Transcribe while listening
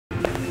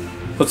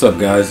What's up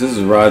guys, this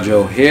is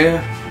Rajo here,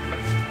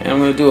 and I'm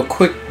going to do a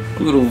quick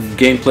little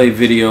gameplay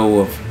video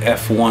of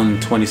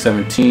F1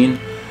 2017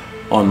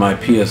 on my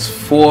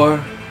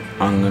PS4.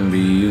 I'm going to be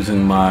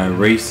using my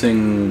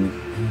racing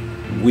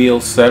wheel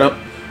setup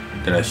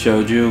that I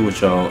showed you,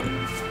 which I'll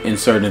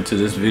insert into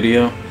this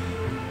video.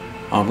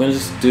 I'm going to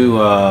just do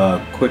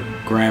a quick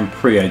Grand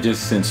Prix. I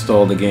just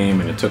installed the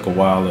game and it took a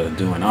while to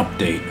do an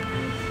update,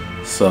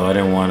 so I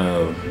didn't want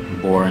to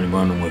bore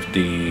anyone with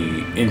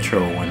the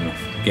intro when the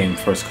game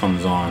first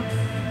comes on.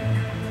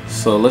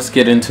 So let's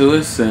get into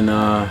this and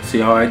see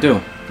how I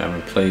do. I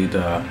haven't played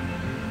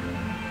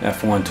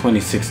F1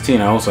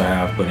 2016. I also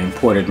have, but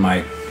imported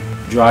my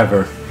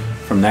driver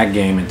from that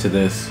game into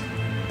this,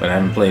 but I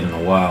haven't played in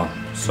a while.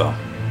 So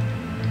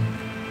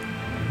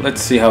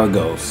let's see how it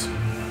goes.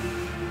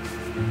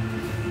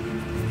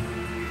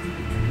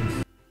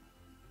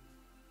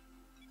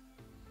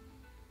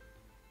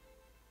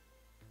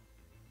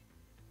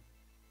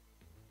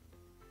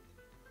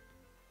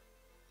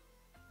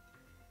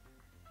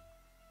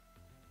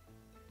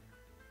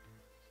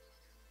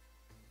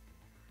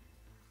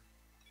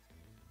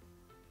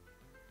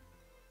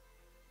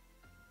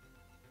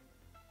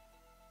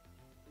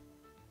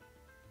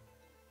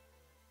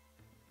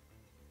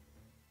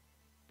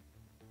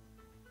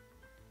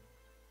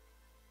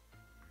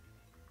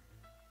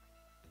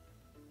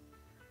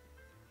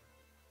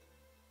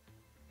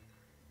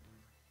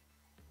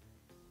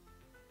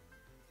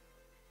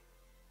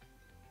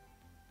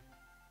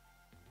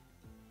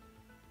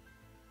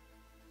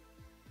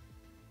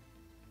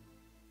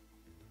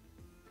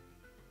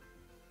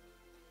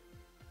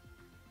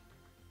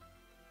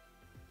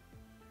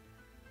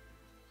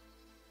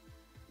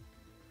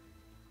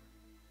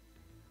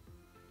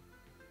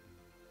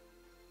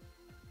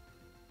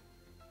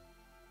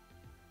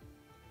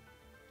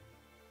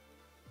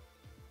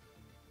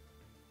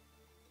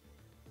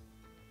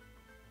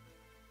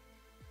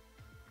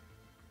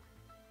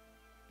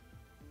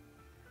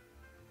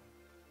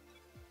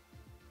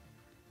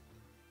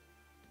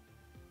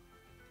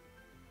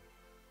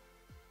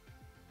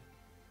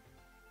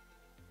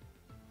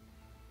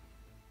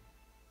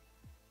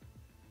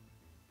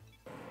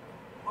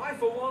 I,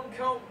 for one,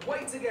 can't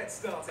wait to get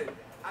started.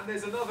 And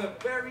there's another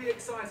very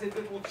excited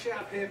little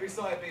chap here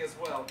beside me as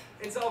well.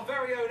 It's our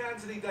very own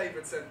Anthony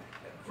Davidson.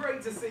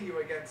 Great to see you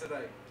again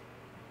today.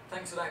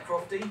 Thanks for that,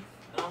 Crofty. And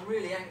I'm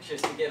really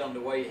anxious to get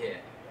underway here.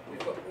 We've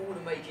got all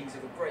the makings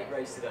of a great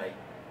race today.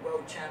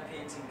 World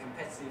champions in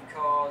competitive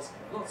cars,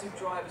 lots of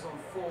drivers on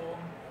form,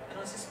 and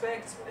I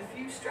suspect a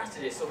few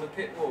strategists on the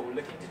pit wall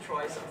looking to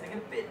try something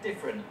a bit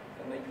different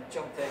and maybe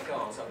jump their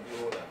cars up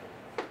the order.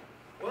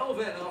 Well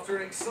then, after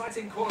an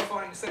exciting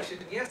qualifying session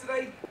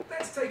yesterday,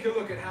 let's take a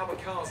look at how the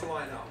cars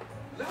line up.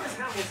 Lewis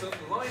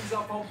Hamilton lines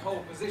up on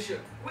pole position,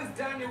 with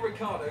Daniel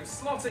Ricciardo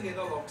slotting in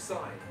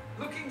alongside.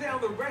 Looking down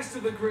the rest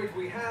of the grid,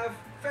 we have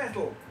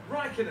Vettel,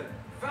 Raikkonen,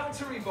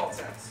 Valtteri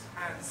Bottas,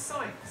 and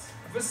Sainz,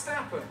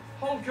 Verstappen,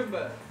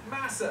 Hülkenberg,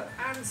 Massa,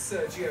 and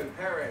Sergio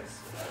Perez.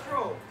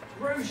 Stroll,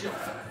 Grosjean,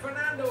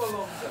 Fernando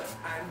Alonso,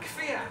 and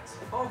Kvyat,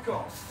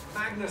 Ocon,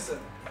 Magnussen,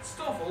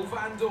 Stoffel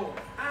Van Dorn,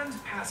 and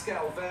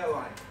Pascal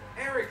Wehrlein.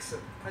 Ericsson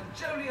and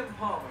Jolyon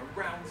Palmer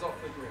rounds off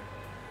the grid.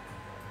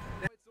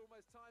 Now it's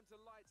almost time to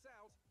lights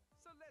out,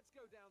 so let's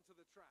go down to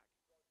the track.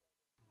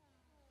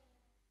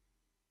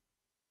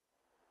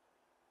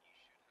 You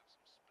should have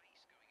some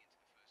space going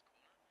into the first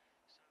corner,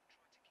 so try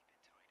to keep it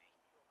tidy.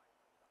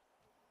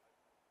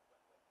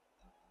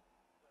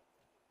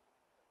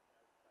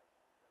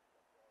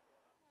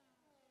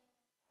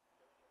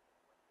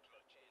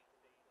 Clutch in.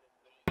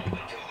 The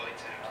more they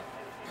lights out.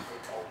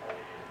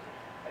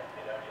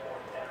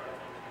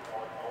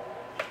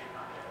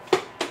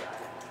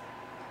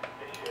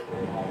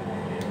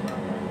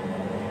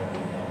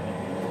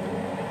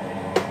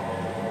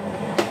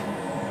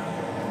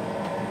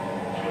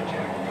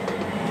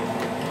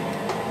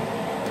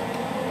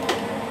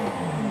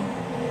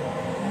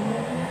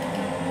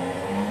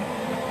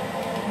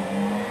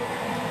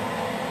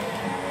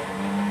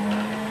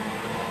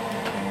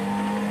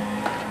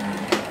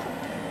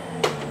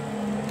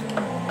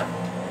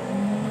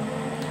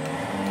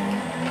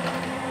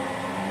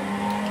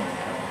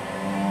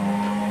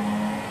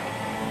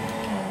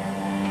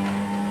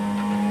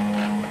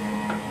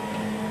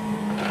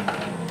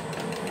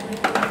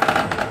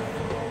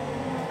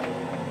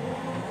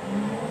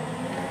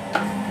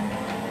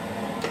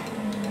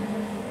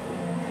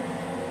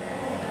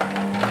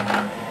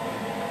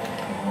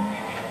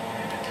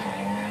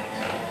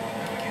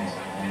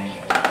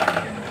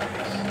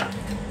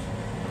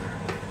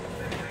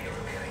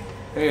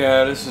 Hey,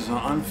 this is an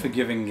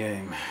unforgiving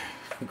game.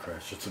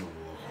 Crash into the wall.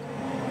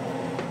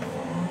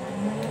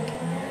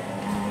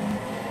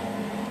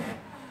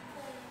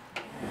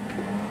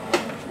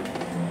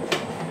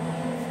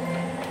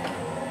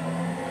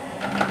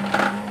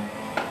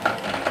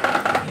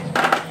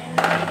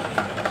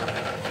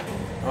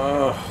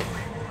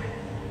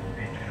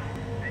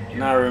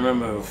 Now I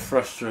remember it was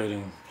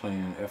frustrating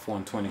playing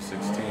F1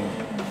 2016.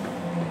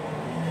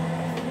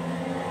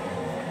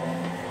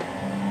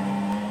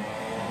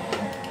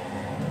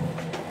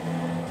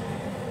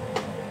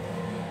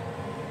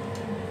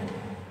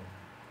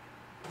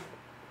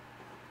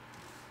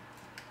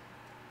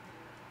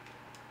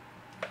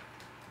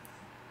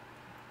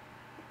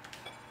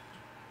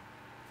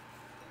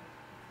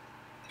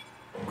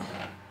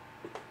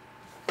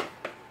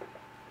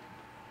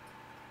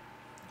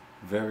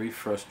 Very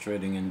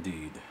frustrating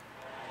indeed.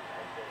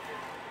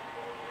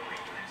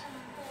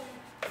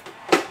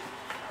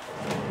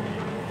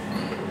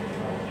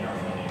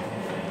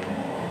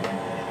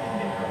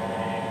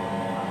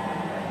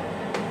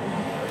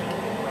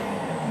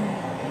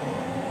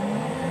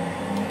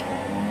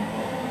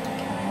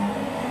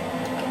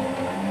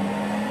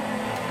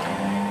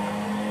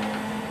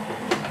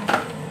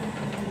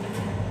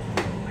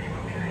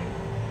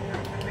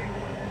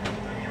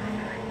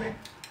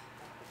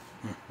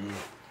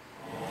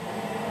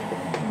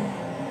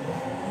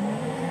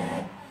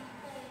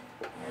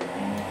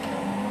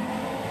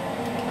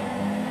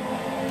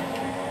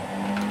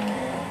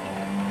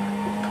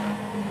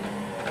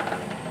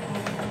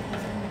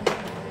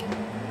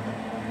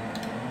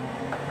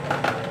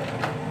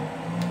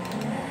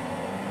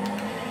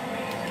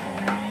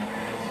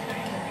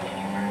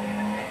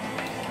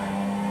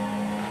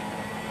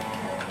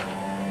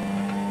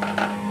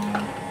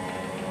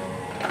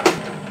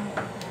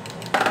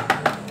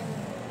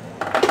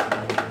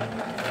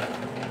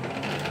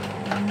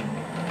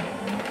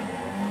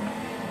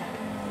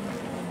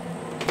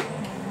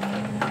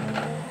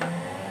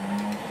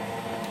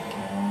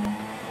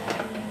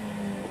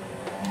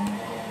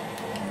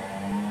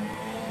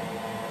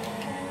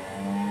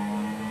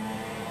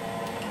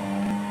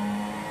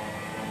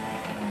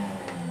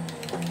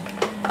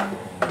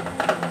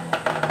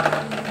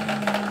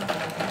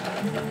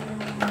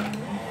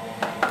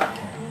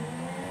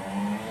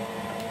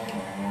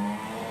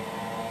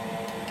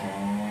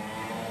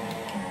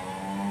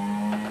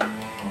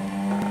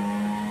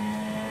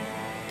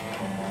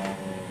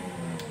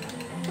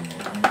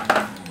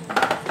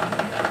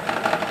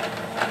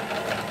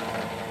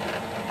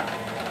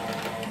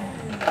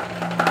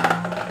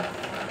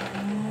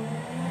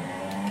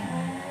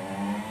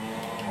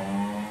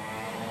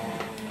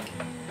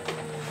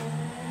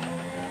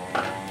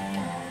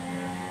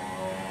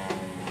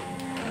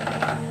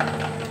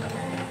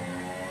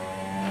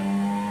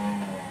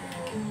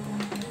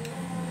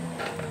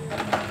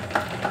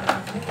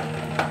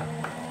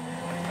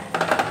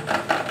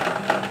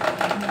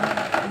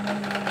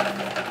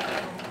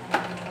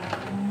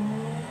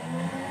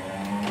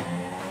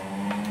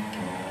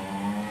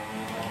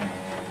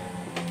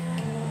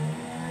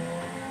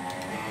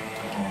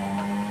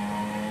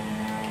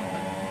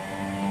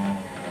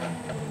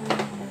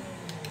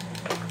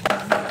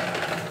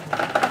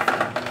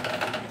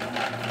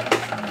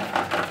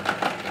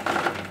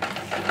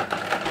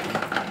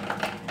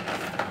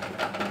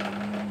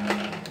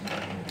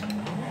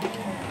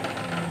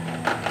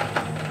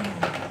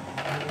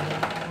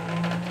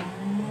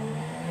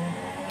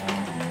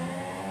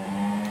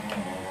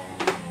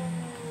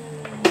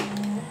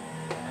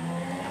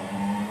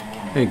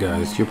 Hey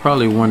guys, you're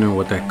probably wondering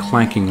what that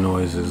clanking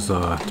noise is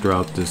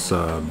throughout this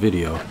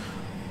video,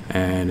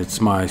 and it's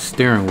my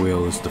steering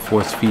wheel. It's the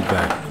force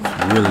feedback.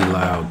 It's really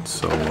loud,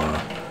 so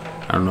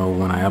I don't know,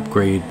 when I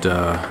upgrade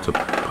to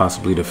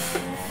possibly the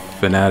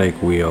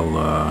Fanatic wheel,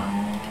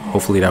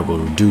 hopefully that will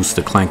reduce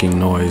the clanking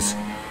noise.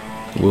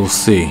 We'll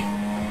see,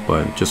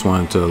 but just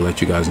wanted to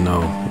let you guys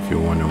know if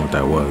you're wondering what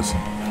that was.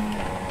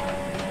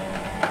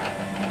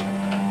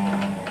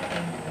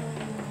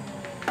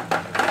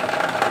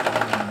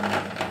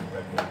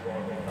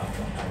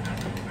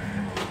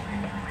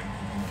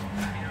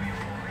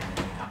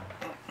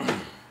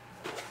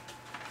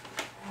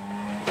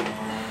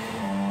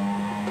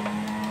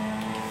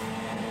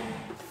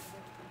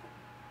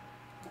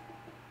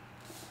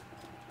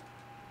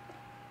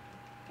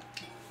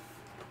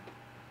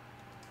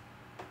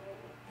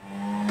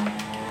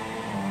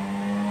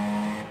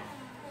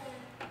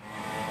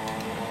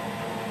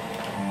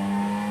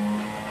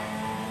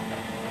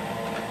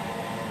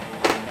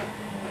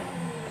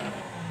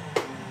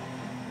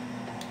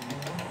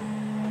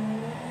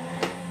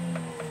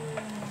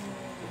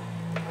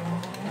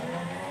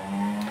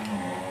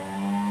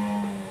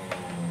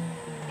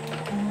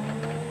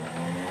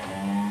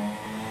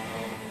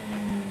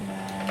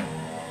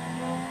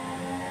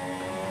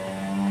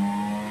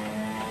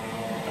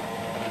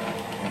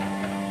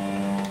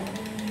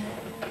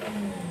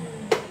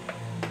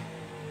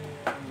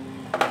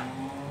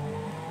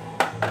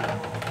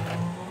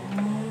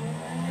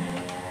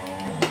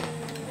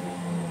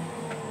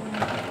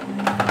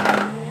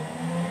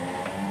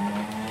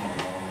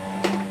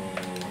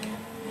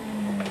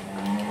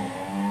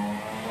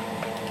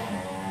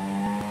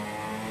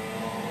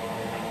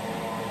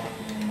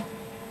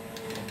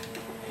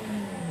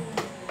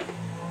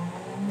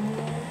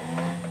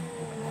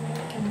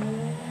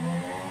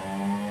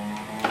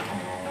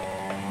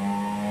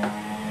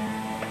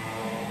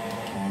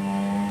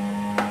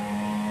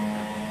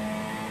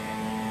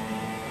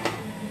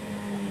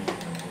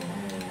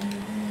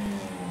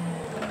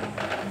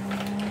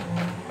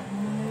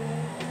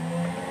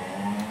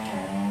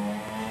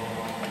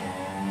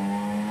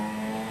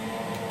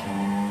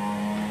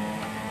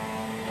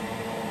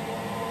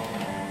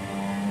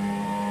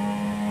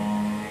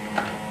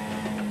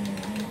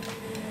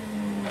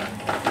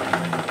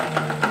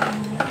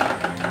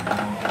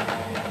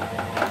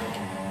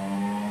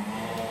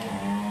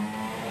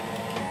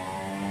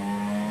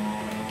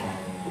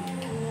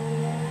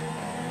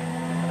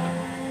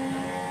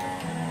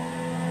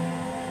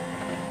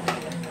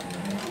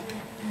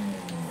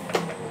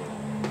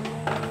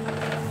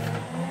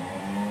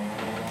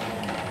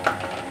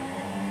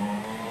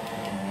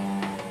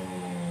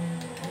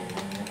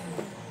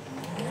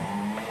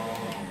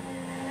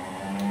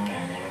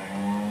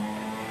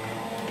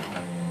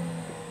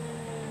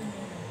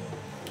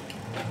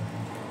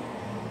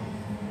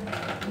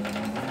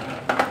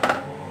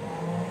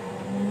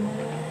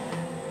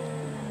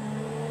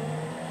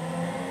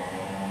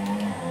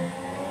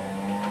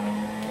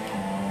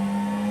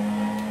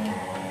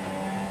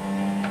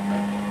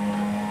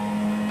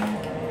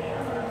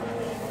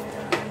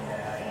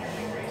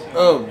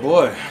 Oh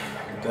boy,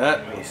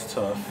 that was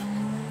tough.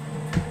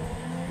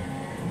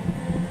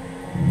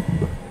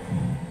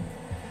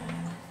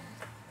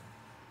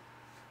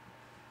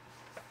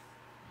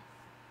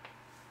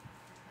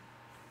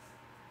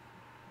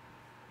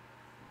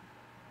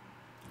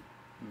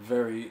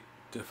 Very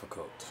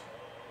difficult.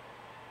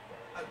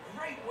 A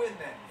great win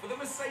then for the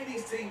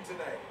Mercedes team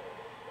today.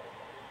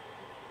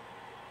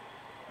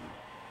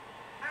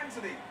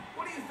 Anthony,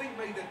 what do you think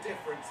made the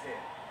difference here?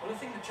 Well, I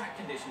think the track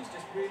conditions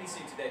just really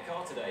suited their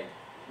car today.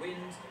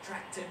 Wind,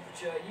 track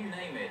temperature, you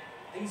name it.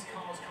 These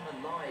cars come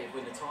alive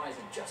when the tyres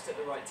are just at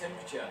the right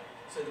temperature.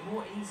 So the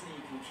more easily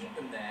you can keep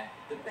them there,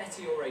 the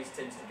better your race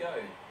tends to go.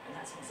 And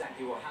that's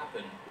exactly what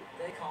happened.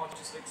 Their car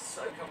just looked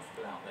so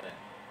comfortable out there.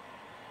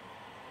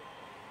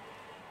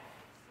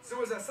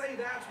 So as I say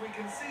that, we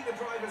can see the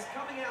drivers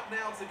coming out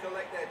now to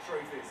collect their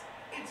trophies.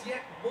 It's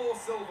yet more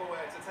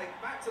silverware to take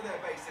back to their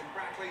base in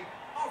Brackley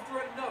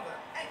after another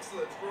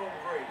excellent Grand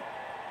Prix.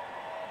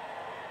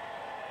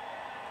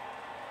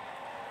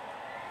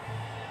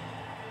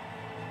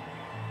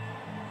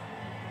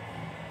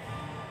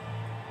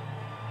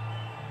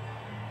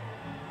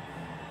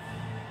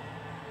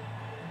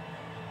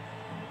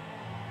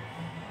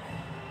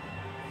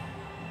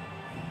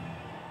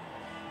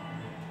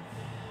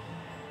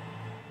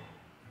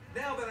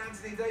 Now then,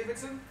 Anthony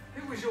Davidson,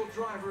 who was your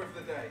driver of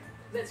the day?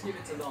 Let's give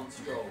it to Lance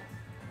Stroll.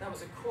 That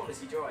was a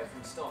quality drive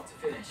from start to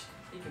finish.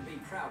 He can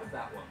be proud of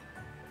that one.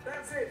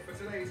 That's it for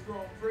today's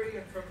Grand Prix,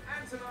 and from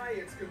Ant and I,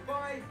 it's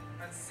goodbye,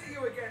 and see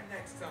you again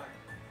next time.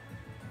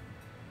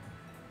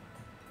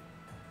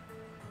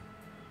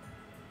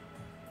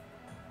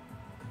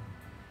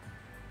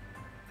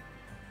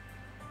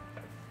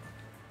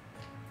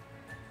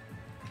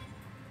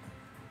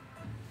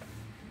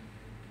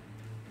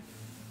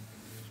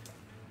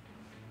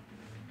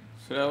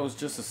 So that was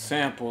just a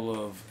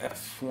sample of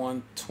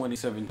F1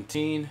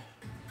 2017.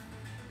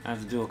 I have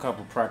to do a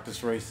couple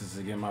practice races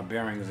to get my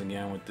bearings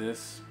again with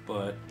this,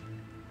 but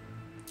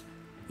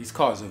these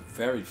cars are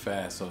very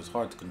fast, so it's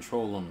hard to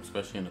control them,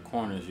 especially in the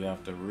corners. You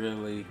have to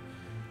really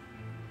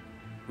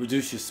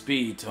reduce your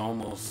speed to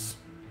almost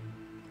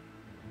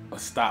a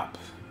stop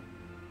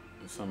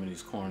in some of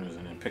these corners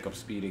and then pick up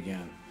speed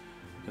again,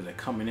 because they're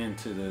coming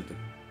into the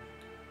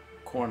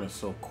corners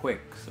so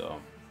quick. So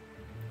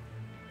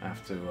I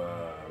have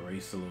to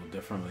race a little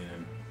differently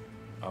than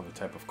other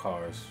type of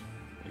cars.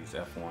 These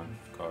F1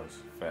 cars,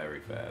 very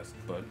fast,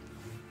 but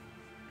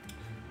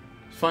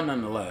it's fun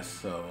nonetheless.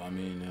 So I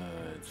mean,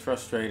 it's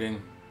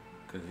frustrating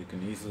because you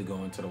can easily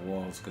go into the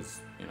walls, because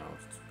you know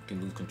you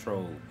can lose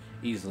control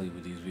easily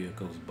with these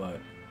vehicles. But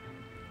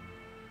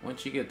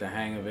once you get the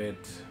hang of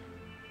it,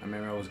 I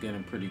remember I was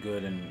getting pretty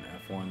good in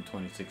F1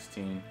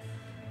 2016,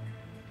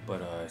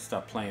 but I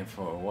stopped playing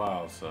for a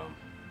while, so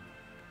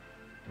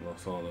I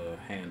lost all the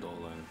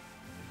handle and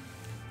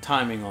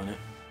timing on it.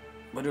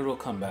 But it'll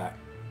come back.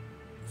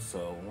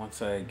 So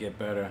once I get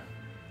better,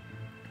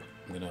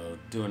 I'm gonna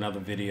do another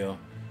video,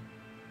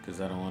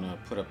 because I don't want to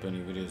put up any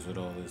videos with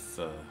all this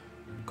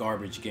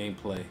garbage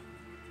gameplay.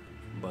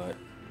 But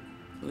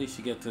at least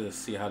you get to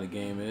see how the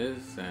game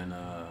is, and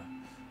I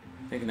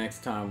think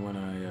next time when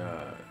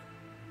I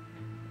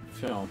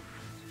film,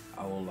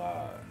 I will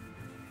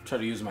try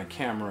to use my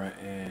camera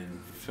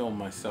and film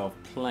myself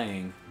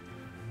playing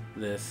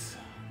this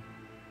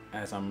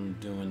as I'm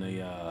doing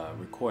the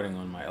recording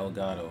on my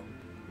Elgato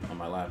on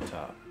my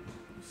laptop.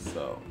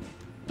 So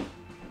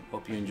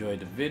hope you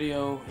enjoyed the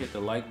video. Hit the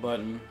like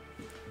button,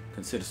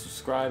 consider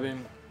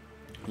subscribing,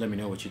 let me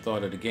know what you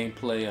thought of the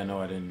gameplay. I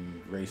know I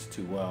didn't race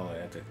too well,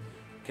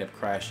 kept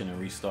crashing and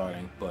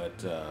restarting, but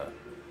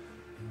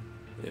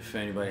if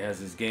anybody has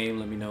this game,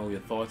 let me know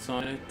your thoughts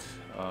on it,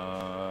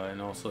 and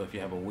also if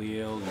you have a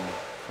wheel and you're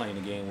playing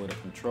the game with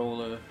a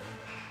controller,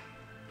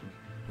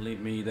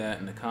 leave me that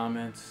in the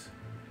comments.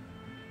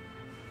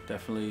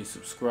 Definitely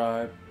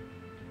subscribe,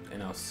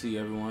 and I'll see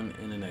everyone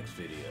in the next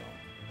video.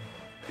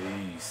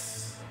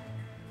 Peace.